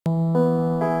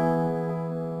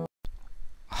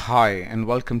Hi and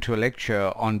welcome to a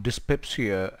lecture on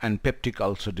dyspepsia and peptic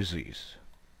ulcer disease.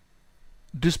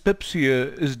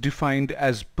 Dyspepsia is defined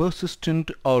as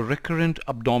persistent or recurrent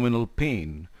abdominal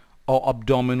pain or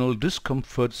abdominal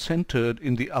discomfort centered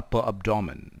in the upper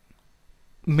abdomen.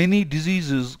 Many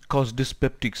diseases cause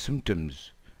dyspeptic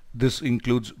symptoms. This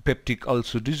includes peptic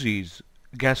ulcer disease,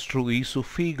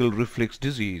 gastroesophageal reflux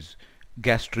disease,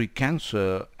 gastric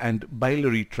cancer, and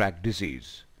biliary tract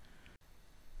disease.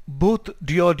 Both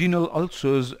duodenal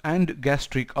ulcers and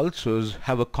gastric ulcers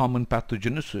have a common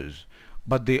pathogenesis,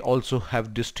 but they also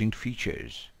have distinct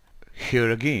features.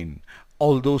 Here again,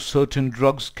 although certain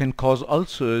drugs can cause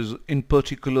ulcers, in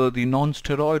particular the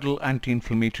non-steroidal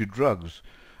anti-inflammatory drugs,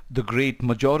 the great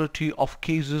majority of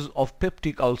cases of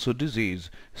peptic ulcer disease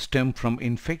stem from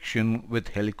infection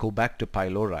with Helicobacter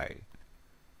pylori.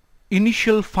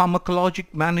 Initial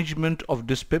pharmacologic management of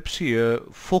dyspepsia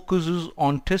focuses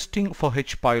on testing for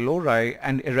H. pylori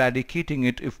and eradicating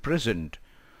it if present,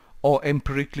 or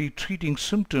empirically treating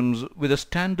symptoms with a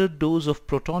standard dose of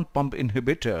proton pump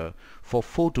inhibitor for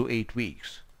 4 to 8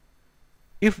 weeks.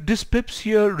 If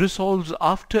dyspepsia resolves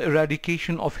after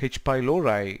eradication of H.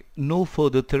 pylori, no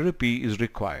further therapy is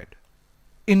required.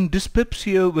 In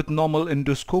dyspepsia with normal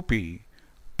endoscopy,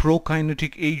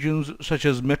 prokinetic agents such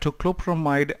as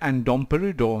metoclopramide and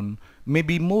domperidone may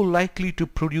be more likely to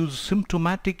produce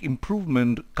symptomatic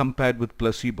improvement compared with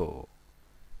placebo.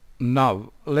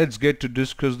 Now, let's get to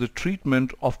discuss the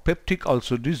treatment of peptic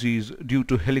ulcer disease due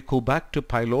to Helicobacter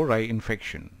pylori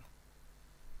infection.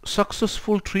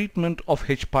 Successful treatment of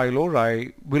H.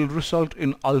 pylori will result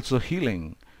in ulcer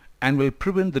healing and will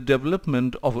prevent the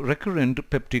development of recurrent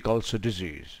peptic ulcer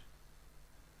disease.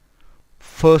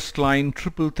 First-line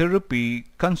triple therapy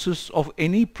consists of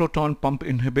any proton pump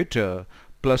inhibitor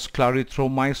plus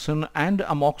clarithromycin and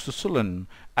amoxicillin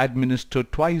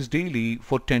administered twice daily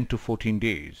for 10 to 14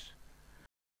 days.